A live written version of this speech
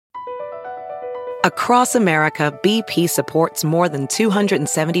Across America, BP supports more than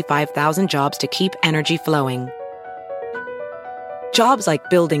 275,000 jobs to keep energy flowing. Jobs like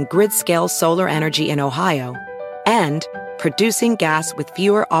building grid-scale solar energy in Ohio and producing gas with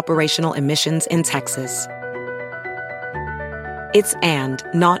fewer operational emissions in Texas. It's and,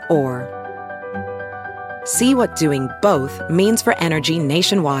 not or. See what doing both means for energy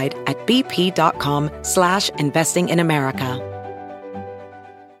nationwide at bp.com/investing in America.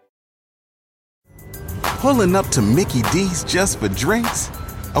 Pulling up to Mickey D's just for drinks?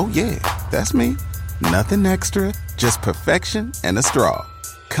 Oh yeah, that's me. Nothing extra, just perfection and a straw.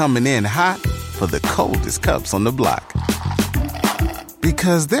 Coming in hot for the coldest cups on the block.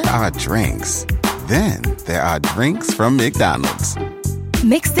 Because there are drinks. Then there are drinks from McDonald's.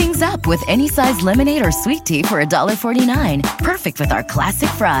 Mix things up with any size lemonade or sweet tea for $1.49. Perfect with our classic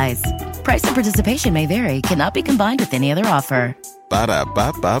fries. Price and participation may vary. Cannot be combined with any other offer.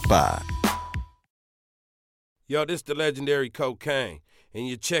 Ba-da-ba-ba-ba. Yo, this the legendary Cocaine, and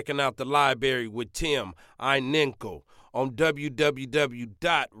you're checking out the library with Tim Einenkel on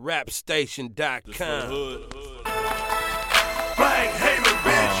www.rapstation.com. Bang Haven,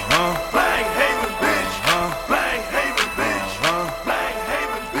 bitch. Bang Haven, bitch. Bang Haven, bitch. Bang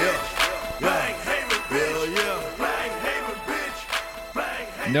Haven, bitch. Bang Haven, bitch. Bang Haven, bitch. Bang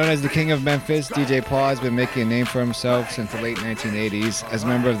Haven. Known as the King of Memphis, DJ Paul has been making a name for himself since the late 1980s. As a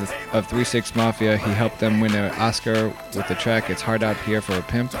member of 3 6 Mafia, he helped them win an Oscar with the track It's Hard Out Here for a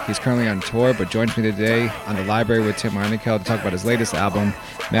Pimp. He's currently on tour, but joins me today on the library with Tim Einenkel to talk about his latest album,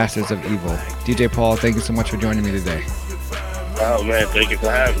 Masters of Evil. DJ Paul, thank you so much for joining me today. Oh man, thank you for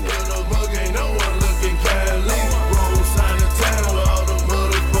having me.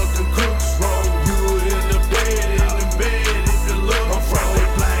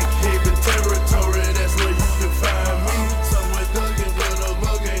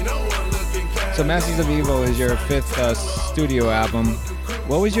 So Masters of Evil is your 5th studio album.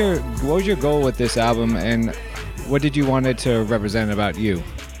 What was your goal with this album, and what did you want it to represent about you?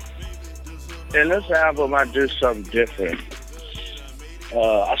 In this album, I do something different.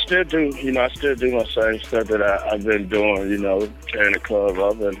 I still do my same stuff that I've been doing, tearing the club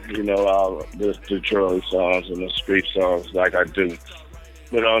up and, all the drug songs and the street songs like I do.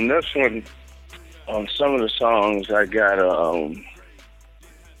 But on this one, on some of the songs, I got,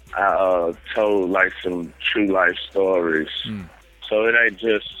 I told like some true life stories. So it ain't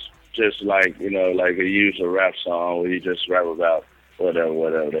just like, like a usual rap song where you just rap about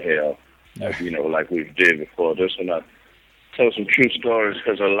whatever the hell, like we did before. This one I told some true stories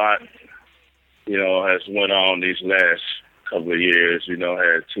because a lot, has went on these last couple of years.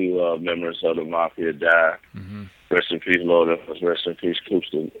 Had 2 members of the Mafia die. Mm-hmm. Rest in peace, Lord. Rest in peace, Coops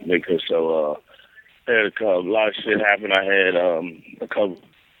the Maker. So, had a lot of shit happen. I had a couple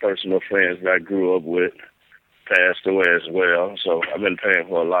personal friends that I grew up with passed away as well. So I've been paying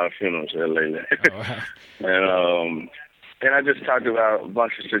for a lot of funerals here lately. Oh, wow. And I just talked about a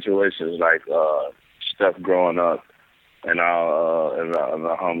bunch of situations like stuff growing up and our and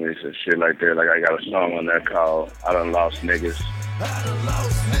the homies and shit like that. Like I got a song on there called I Done Lost Niggas. I done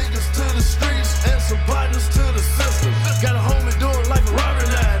lost niggas to the streets and some partners to the system. Got a homie doing like a robbery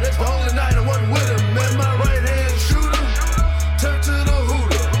now. That's the only night I wasn't with him. Man, my right hand shooter turned to the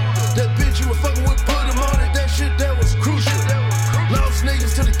hooter. That bitch you were fucking with, put him on it. That shit that was crucial. Lost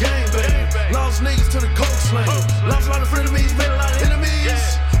niggas to the gang bang. Lost niggas to the coke slang. Lost a lot of frenemies, made a lot of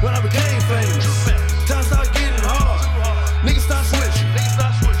enemies. When I became famous, time started getting hard. Niggas start switching.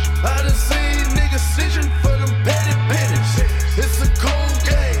 I done seen niggas stitching for them petty pennies. It's a cold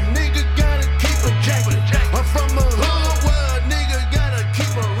game, nigga gotta keep a jacket. I'm from a hood where a nigga gotta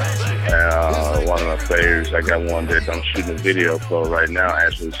keep a ratchet. One of my favorites, I got one that I'm shooting a video for right now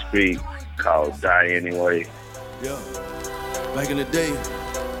as we speak called Die Anyway. Yeah, back in the day,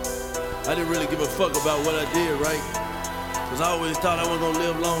 I didn't really give a fuck about what I did, right? Cause I always thought I wasn't gonna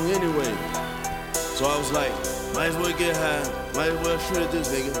live long anyway. So I was like, might as well get high, might as well shoot at this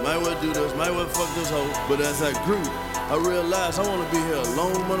nigga, might as well do this, might as well fuck this hoe. But as I grew, I realized I wanna be here a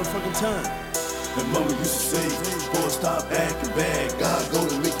long motherfucking time. And mama used to say, boy, stop acting bad, God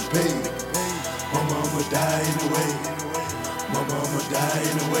gonna make you pay. Mama, I'ma die anyway. Mama, I'ma die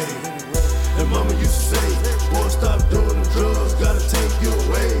anyway. And mama used to say, boy, stop doing the drugs, gotta take you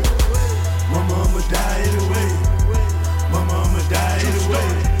away. Mama, I'ma die anyway. Mama, I'ma die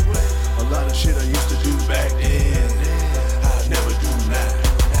anyway. A lot of shit I used to do back then, I never do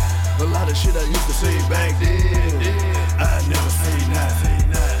now. A lot of shit I used to say back then, I never say now.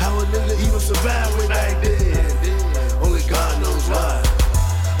 How a nigga even survive way back then? Only God knows why.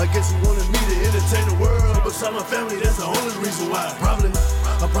 I guess he wanted me to entertain the world, but saw my family, that's the only reason why. I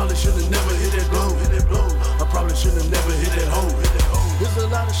probably should've never hit that glow.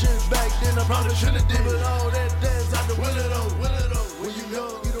 of shit back then I probably should've did, but all that dance out the window though. When you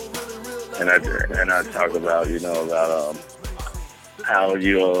young, you don't really realize. And I talk about, about how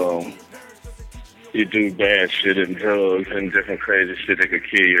you do bad shit and drugs and different crazy shit that could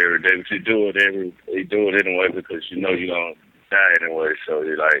kill you every day, but you do it anyway because you know you're gonna die anyway. So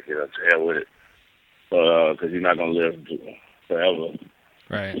you're like, to hell with it, because you're not gonna live forever.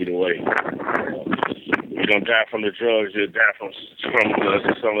 Right. Either way, you don't die from the drugs. You die from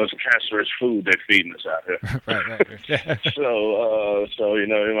some of this cancerous food they're feeding us out here. right. So you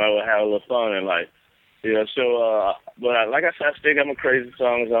might have a little fun in life. But like I said, I still got my crazy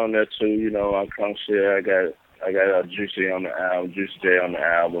songs on there too. I'm come shit. I got Juicy on the album, Juicy J on the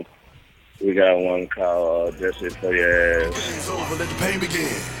album. We got one called Just It For Your Ass. It's over, let the pain begin.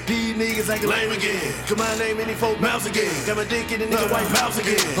 These niggas acting lame again. Come on, name any folk mouths again. Got my dick in the nigga white mouths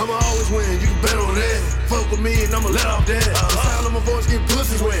again. I'ma always win, you can bet on that. Fuck with me and I'ma let off that. The sound of my voice get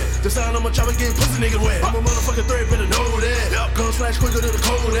pussies wet. The sound of my chopper get pussy niggas wet. I'm a motherfucking threat, better know that. Gun slash quicker than a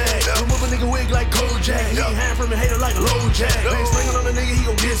Kodak. Remove a nigga wig like Kojak. He ain't hand from a hater like a low jack. Ain't swinging on a nigga, he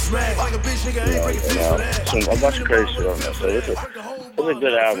gon' get smacked. Like a bitch nigga, ain't breaking fist for that. A bunch of crazy shit on that. So it's a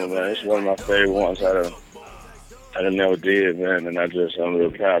good album, man. It's one of my favorite ones I never did, man, and I'm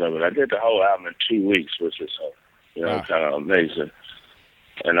real proud of it. I did the whole album in 2 weeks, which is kind of amazing.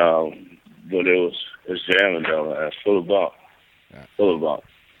 And but it's jamming though, man. It's full of bump. Yeah. Full of bump.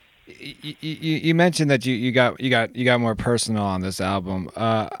 You mentioned that you got more personal on this album.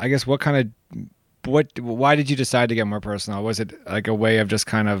 I guess why did you decide to get more personal? Was it like a way of just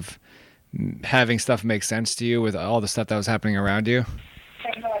kind of having stuff make sense to you with all the stuff that was happening around you?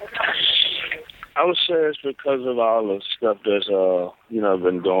 I would say it's because of all the stuff that's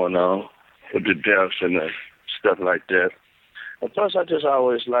been going on with the deaths and stuff like that. And plus, I just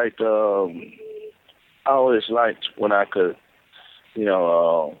always liked when I could,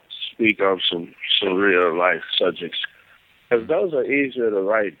 speak on some real life subjects, because those are easier to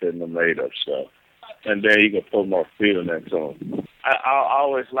write than the made up stuff, and then you can put more feeling into them. I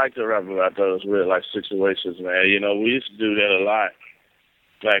always like to rap about those real life situations, man. We used to do that a lot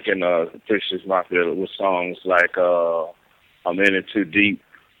back in 3 6 Mafia with songs like I'm In It Too Deep,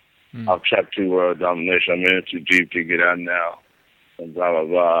 I've Trapped 2 World Domination, I'm In It Too Deep to Get Out Now, and blah,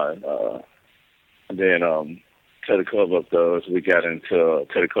 blah, blah. And then Teddy Club Thugs, we got into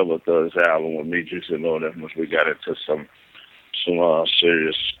Teddy Club Thugs album with me, Juicy, and Lord Infamous. We got into some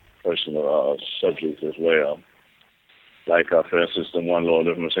serious personal subjects as well. Like, for instance, the one Lord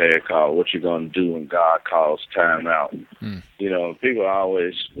Infamous had called What You Gonna Do When God Calls Time Out. People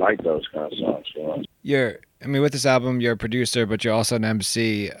always like those kind of songs. With this album, you're a producer, but you're also an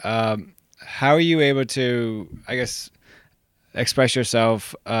MC. How are you able to, I guess, express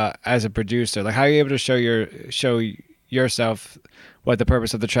yourself as a producer? Like, how are you able to show yourself what the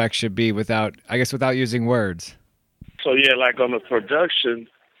purpose of the track should be without using words? So, like on the production,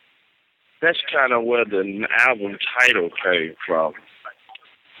 that's kind of where the album title came from,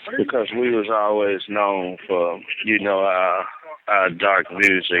 because we was always known for, our dark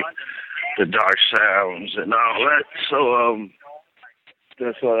music, the dark sounds and all that. So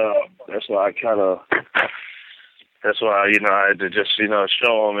that's why I had to just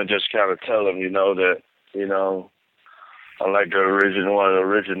show them and just kind of tell them that I'm like one of the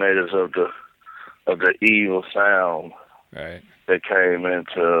originators of the evil sound, right, that came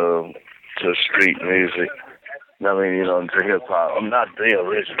into street music. To hip hop. I'm not the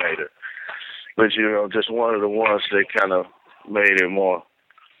originator, but just one of the ones that kind of made it more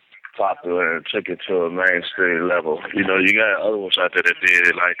popular and took it to a mainstream level. You got other ones out there that did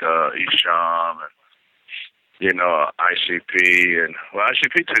it, like Esham and ICP, and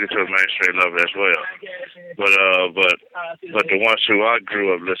ICP took it to a mainstream level as well. But the ones who I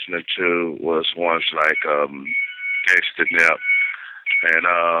grew up listening to was ones like Gangsta Nip and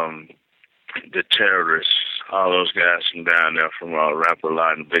the Terrorists, all those guys from down there from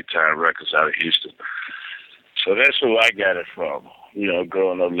Rap-A-Lot and Big Time Records out of Houston. So that's who I got it from,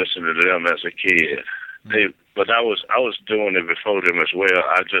 growing up listening to them as a kid. But I was doing it before them as well.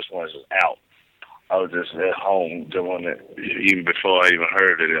 I just wasn't out. I was just at home doing it even before I even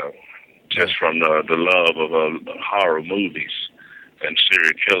heard of them, just from the love of horror movies and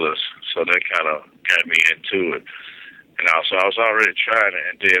serial killers. So that kind of got me into it. And also, I was already trying it,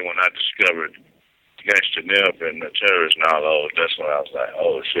 and then when I discovered Gangsta Nip and the Terrorists and all those, that's when I was like,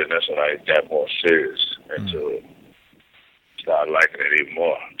 oh shit, that's when I got more serious into it. Started liking it even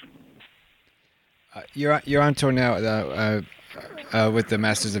more. You're on tour now with the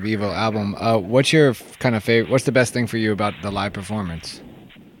Masters of Evil album. What's your kind of favorite? What's the best thing for you about the live performance?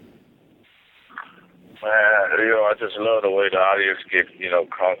 Man, I just love the way the audience get,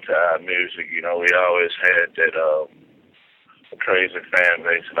 caught to our music. We always had that crazy fan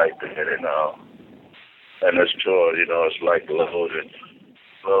base like that, and this tour, it's like loaded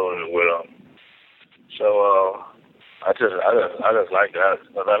with them. So I just like that.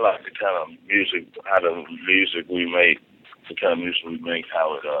 I like the kind of music, we make, the kind of music we make,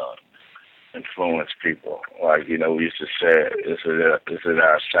 how it influence people. Like, we used to say, it's in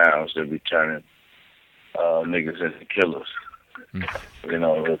our sounds that be turning niggas into killers.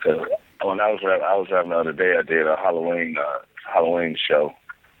 Because when I was rapping the other day, I did a Halloween show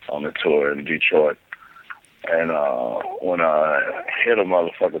on the tour in Detroit. And when Hit a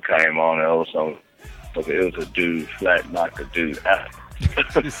Motherfucker came on, it was a dude, flat knocked a dude out. We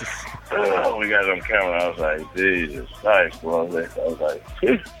got it on camera. I was like, Jesus Christ, bro. I was like,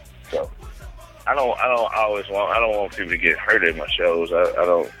 phew. So I don't want people to get hurt at my shows. I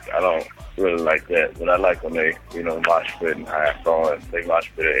don't really like that. But I like when they, mosh pit and have fun. They mosh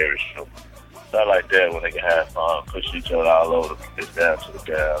pit at every show. So I like that when they can have fun, push each other all over the place, down to the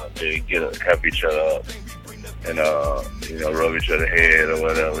ground, and then cup each other up. And, rub each other's head or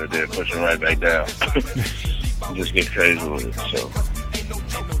whatever, and then push them right back down. Just get crazy with it, so.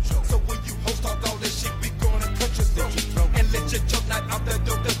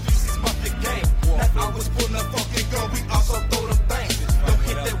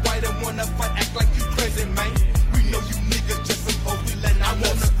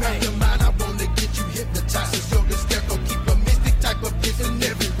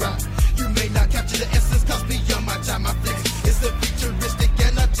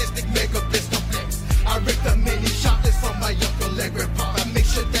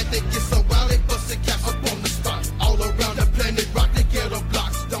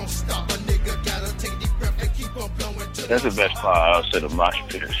 That's the best part. I'll say the mosh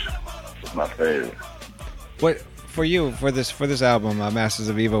pit is my favorite. What for you for this album, Masters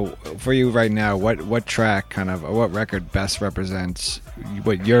of Evil? For you right now, what track what record best represents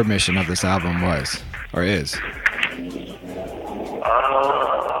what your mission of this album was or is?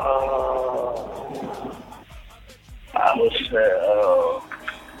 I would say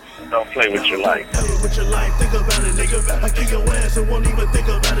Don't Play With Your Life. With your life, think about it, nigga. I kick your ass and won't even think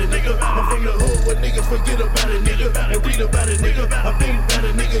about it, nigga. I'm from the hood where niggas forget about it, nigga. And read about it, nigga. I think about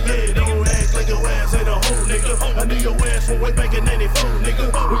it, nigga. Yeah, don't act like your ass ain't a hoe, nigga. I knew your ass from way back in 94,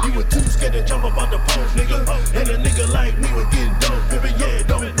 nigga. When you were too scared to jump up out the post, nigga. And a nigga like me was getting dope, baby. Yeah,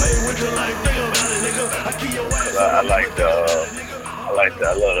 don't play with your life, think about it, nigga. I kick your ass. I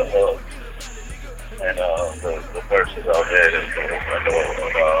love the hook. And the verses out there,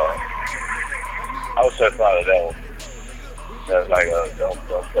 I was so proud of that one. That's like, don't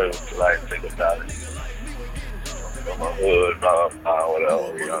play with your life, think about it. My hood,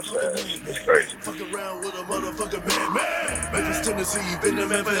 whatever, you know what I'm saying? It's crazy. Fuck around with a motherfucking man. Memphis, Tennessee, been the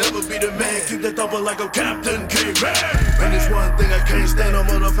man forever, be the man. Keep that thumper like a Captain King, man. And it's one thing I can't stand, a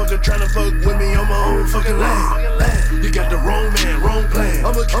motherfucker trying to fuck with me on my own fucking land. You got the wrong man, wrong plan.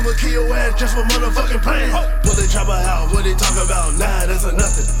 I'ma kill your ass just for motherfucking plan. Pull the chopper out, what they talk about? Nah, that's a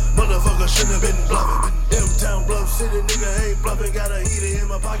nothing. Motherfucker shouldn't have been bluffing. M-Town Bluff City, nigga ain't bluffing. Got a heater in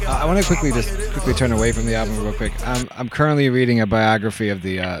my pocket. I want to quickly turn away from the album real quick. I'm currently reading a biography of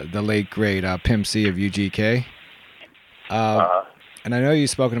the late great Pimp C of UGK. And I know you've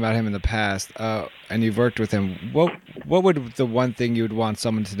spoken about him in the past, and you've worked with him. What would the one thing you would want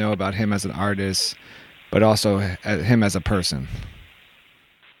someone to know about him as an artist, but also him as a person?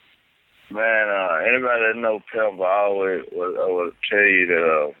 Man, anybody that know Pimp, I would tell you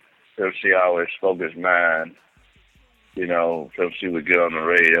that Pimp C always spoke his mind. Pimp C would get on the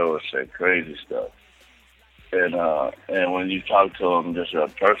radio and say crazy stuff. And when you talk to him just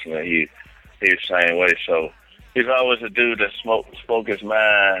personally, he's the same way. So he's always a dude that spoke his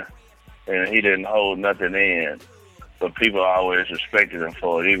mind, and he didn't hold nothing in. But people always respected him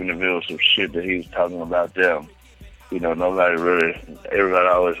for it, even if it was some shit that he was talking about them. Everybody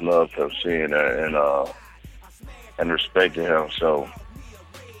always loved Pimp C and respected him. So,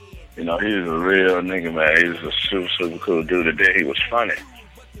 he was a real nigga, man. He was a super, super cool dude. Today he was funny.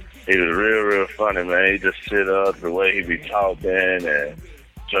 He was real, real funny, man. He just sit up, the way he be talking and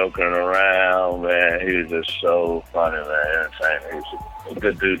joking around, man. He was just so funny, man. Entertaining. He was a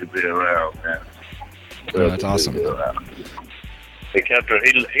good dude to be around, man. Oh, that's awesome. He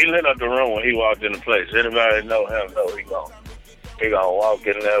lit up the room when he walked in the place. Anybody know him, know he gonna walk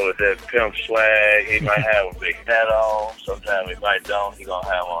in there with that Pimp swag. He might have a big hat on. Sometimes he might don't. He gonna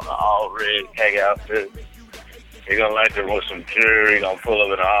have on an all red khaki outfit. He gonna like to with some jewelry. He gonna pull up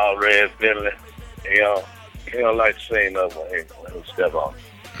in an all red Bentley. He gonna like to sing up when he step on.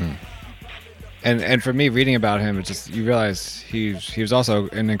 And for me, reading about him, it's just you realize he was also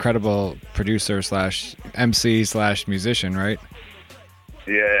an incredible producer / MC / musician, right?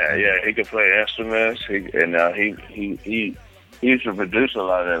 Yeah, he could play instruments. He used to produce a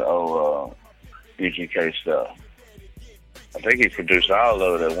lot of that old UGK stuff. I think he produced all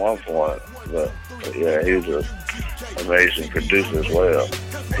of it at one point, but yeah, he was an amazing producer as well.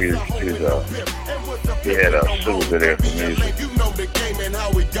 He had a super good ear for music. You know the game and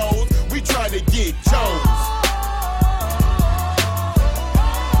how it goes. We try to get Jones.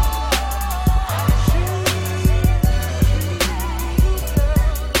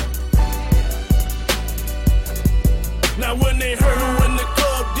 Now when they heard him in the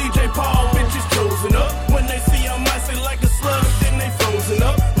club, DJ Paul, bitches chosen up. When they see him icy like a slug, then they frozen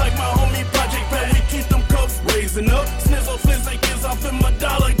up. Like my homie Project Pat, we keep them cups raising up. Snizzle flizz, they gives off in my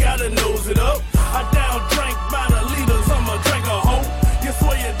dollar, gotta nose it up. I down drank by the leaders, I'm a drink a hoe. You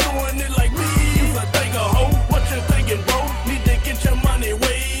swear you're doing it like me, you's a think a hoe. What you thinking, bro? Need to get your money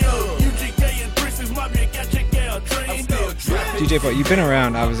way up. UGK and Princess Mafia got your gal trained up. DJ Paul, you've been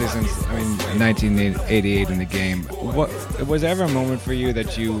around obviously since 1988 in the game. What was there ever a moment for you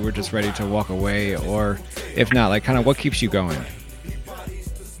that you were just ready to walk away, or if not, like kind of what keeps you going?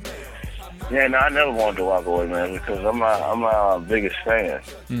 Yeah, no, I never wanted to walk away, man, because I'm my biggest fan.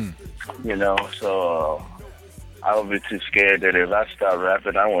 You know, so I would be too scared that if I stopped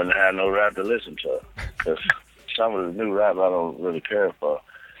rapping, I wouldn't have no rap to listen to. Because some of the new rap I don't really care for.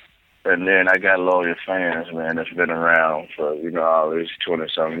 And then I got loyal fans, man, that's been around for, all these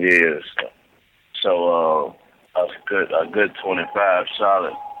 20-something years. So a good 25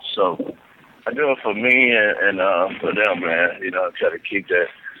 solid. So I do it for me and for them, man. Try to keep that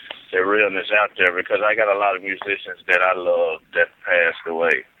realness out there, because I got a lot of musicians that I love that passed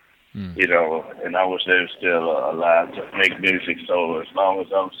away. And I wish they were still alive to make music. So as long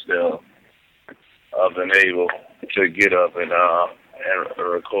as I'm still up and able to get up and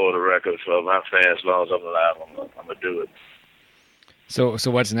record a record for my fans, as long as I'm alive, I'm gonna do it. So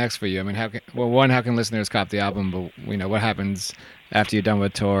what's next for you? I mean, how can listeners cop the album? But what happens after you're done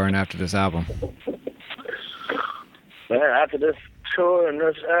with tour and after this album? Man, after this tour and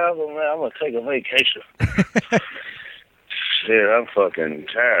this album, man, I'm gonna take a vacation. Shit, I'm fucking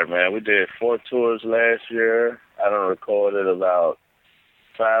tired, man. We did 4 tours last year. I done recorded about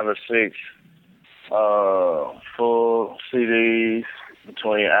 5 or 6 full CDs,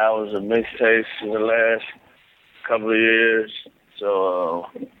 between hours of mixtapes in the last couple of years. So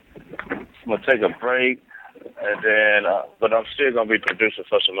I'm gonna take a break, and then, but I'm still gonna be producing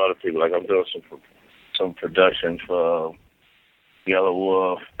for some other people. Like I'm doing some production for Yellow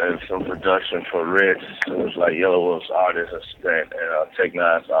Wolf and some production for Rich, who's like Yellow Wolf's artist assistant, and Tech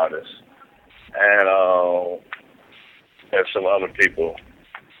Nine's artist, and some other people.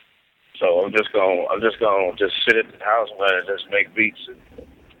 So I'm just gonna sit at the house, man, and just make beats and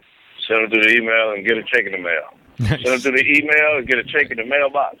send them through the email and get a check in the mail. Send them through the email and get a check in the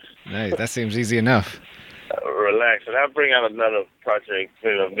mailbox. Nice, that seems easy enough. Relax, and I'll bring out another project,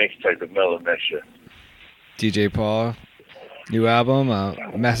 mixtape, the middle of next year. DJ Paul, new album,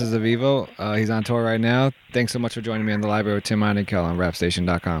 Masters of Evil. He's on tour right now. Thanks so much for joining me in the library with Tim Einenkel on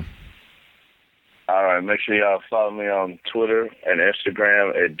rapstation.com. All right, make sure y'all follow me on Twitter and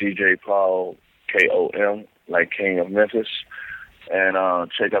Instagram at DJ Paul, KOM, like King of Memphis. And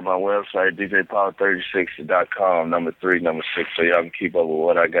check out my website, djpaul3060.com, number 6, so y'all can keep up with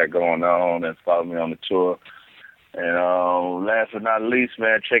what I got going on and follow me on the tour. And last but not least,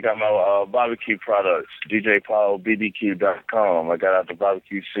 man, check out my barbecue products, djpaulbbq.com. I got out the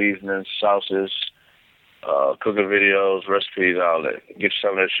barbecue seasonings, sauces, cooking videos, recipes, all that. Get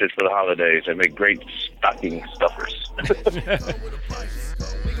some of that shit for the holidays. They make great stocking stuffers.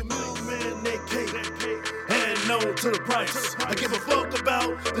 To the price. I give a fuck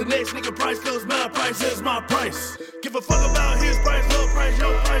about the next nigga price, cause my price is my price. Give a fuck about his price, her price,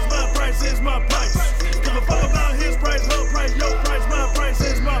 your price, my price is my price. Give a fuck about his price, her price, your price, my price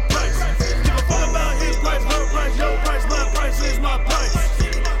is my price. Give a fuck about his price, her price, your price, my price is my price.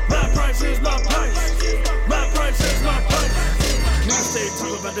 My price is my price. My price is my price. Niggas stay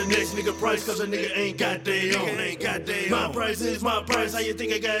talking about the next nigga price, cause a nigga ain't got their own. My price is my price. How you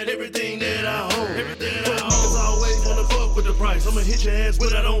think I got everything that I own? Niggas always wanna fuck with the price. I'ma hit your ass,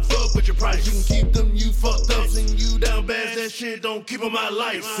 but I don't fuck with your price. You can keep them, you fucked up, send you down bad. That shit don't keep on my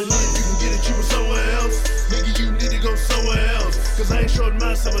life. And if you can get it cheaper somewhere else, nigga, you need to go somewhere else. Cause I ain't shorting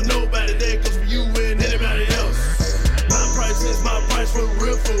myself with nobody there, cause for you and anybody else. My price is my price, for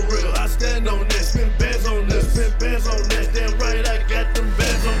real, for real. I stand on that, spend bands on this, spend bands on that. Damn right, I got them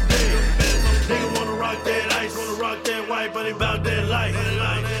bands on that. Nigga wanna rock that ice, wanna rock that white, but he bout that life.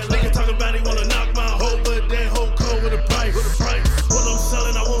 Nigga talking about he wanna knock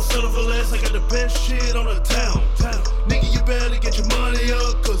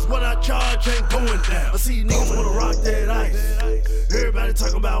much ain't going down. I see niggas wanna rock that ice. Everybody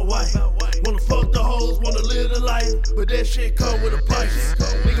talking about white. Wanna fuck the hoes, wanna live the life, but that shit come with a price.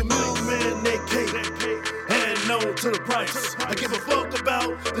 Nigga, million man, that cake. And no to the price. I give a fuck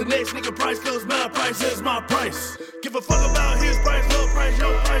about the next nigga price, cause my price is my price. Give a fuck about his price, her price,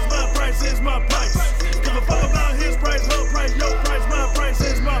 your price, my price is my price. Give a fuck about his price, her price, your price, my price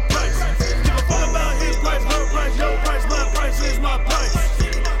is my price. Give a fuck about his price, her price, your price, my price is my price.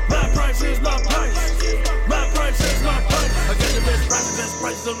 My price is my price. My price is my price. I got the best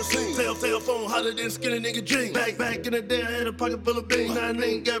prices on the scene. Tell phone hotter than skinny nigga jeans. Back in the day, I had a pocket full of beans. Now I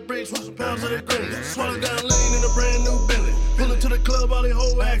ain't got bricks with some pounds of that green. Swallow down lean in a brand new Bentley. Pull to the club, all they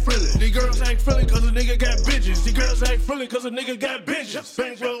hoes act friendly. These girls act friendly cause a nigga got bitches. These girls act friendly cause a nigga got bitches.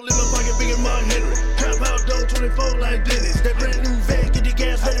 Bankroll in my pocket, big as Mark Henry. Trap out dough 24 like Dennis. That brand new van, get the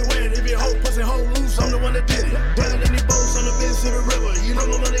gas ready wet. If your hoe pussy hoe loose, I'm the one that did it. Rather than these boats on the Mississippi River. You know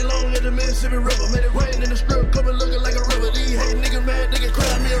my money long at the Mississippi River. Made it rain in the strip, coming looking like a river. These hate niggas mad, niggas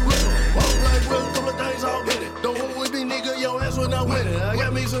cry me a river. Walk like real, couple of things all get it. Don't hold with me, nigga, your ass when I win it. I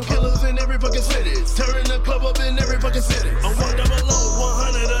got me some killers in every fucking city. Tearing the club up in every fucking city. I'm 100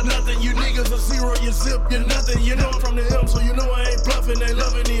 100 or nothing. You niggas are zero, you zip, you're nothing. You know I'm from the M, so you know I ain't bluffing. They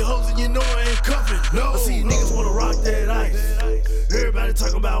loving these hoes and you know I ain't cuffing. No. I see niggas wanna rock that ice. Everybody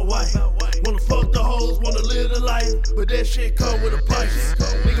talking about white. Wanna fuck the hoes, wanna live the life, but that shit come with a price.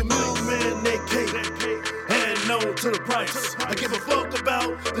 Nigga, million man, that cake. And no to the price. I give a fuck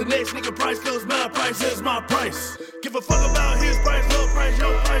about the next nigga price, cause my price is my price. Give a fuck about his price, her price,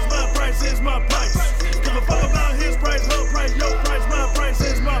 your price, my price is my price. Give a fuck about his price, her price, your price, my price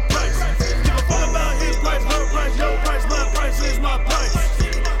is my price. Give a fuck about his price, her price, your price, my price is my price.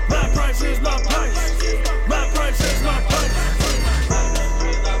 My price is my price. My price is my price.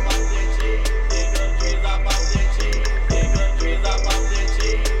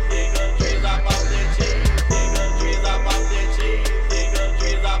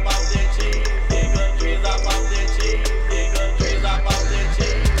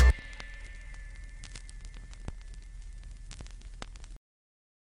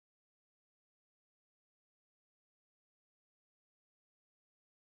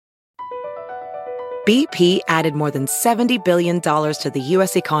 BP added more than $70 billion to the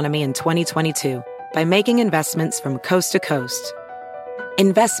U.S. economy in 2022 by making investments from coast to coast.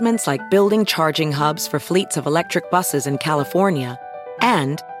 Investments like building charging hubs for fleets of electric buses in California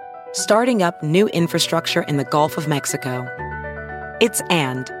and starting up new infrastructure in the Gulf of Mexico. It's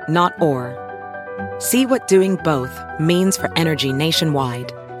and, not or. See what doing both means for energy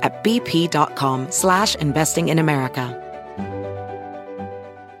nationwide at bp.com/investing in America.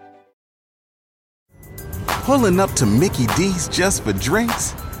 Pulling up to Mickey D's just for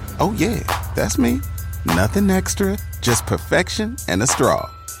drinks? Oh yeah, that's me. Nothing extra, just perfection and a straw.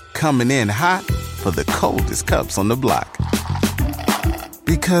 Coming in hot for the coldest cups on the block.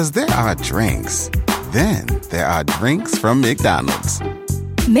 Because there are drinks. Then there are drinks from McDonald's.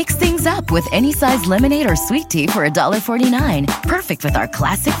 Mix things up with any size lemonade or sweet tea for $1.49. Perfect with our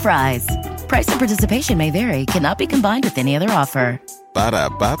classic fries. Price and participation may vary. Cannot be combined with any other offer.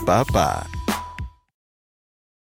 Ba-da-ba-ba-ba.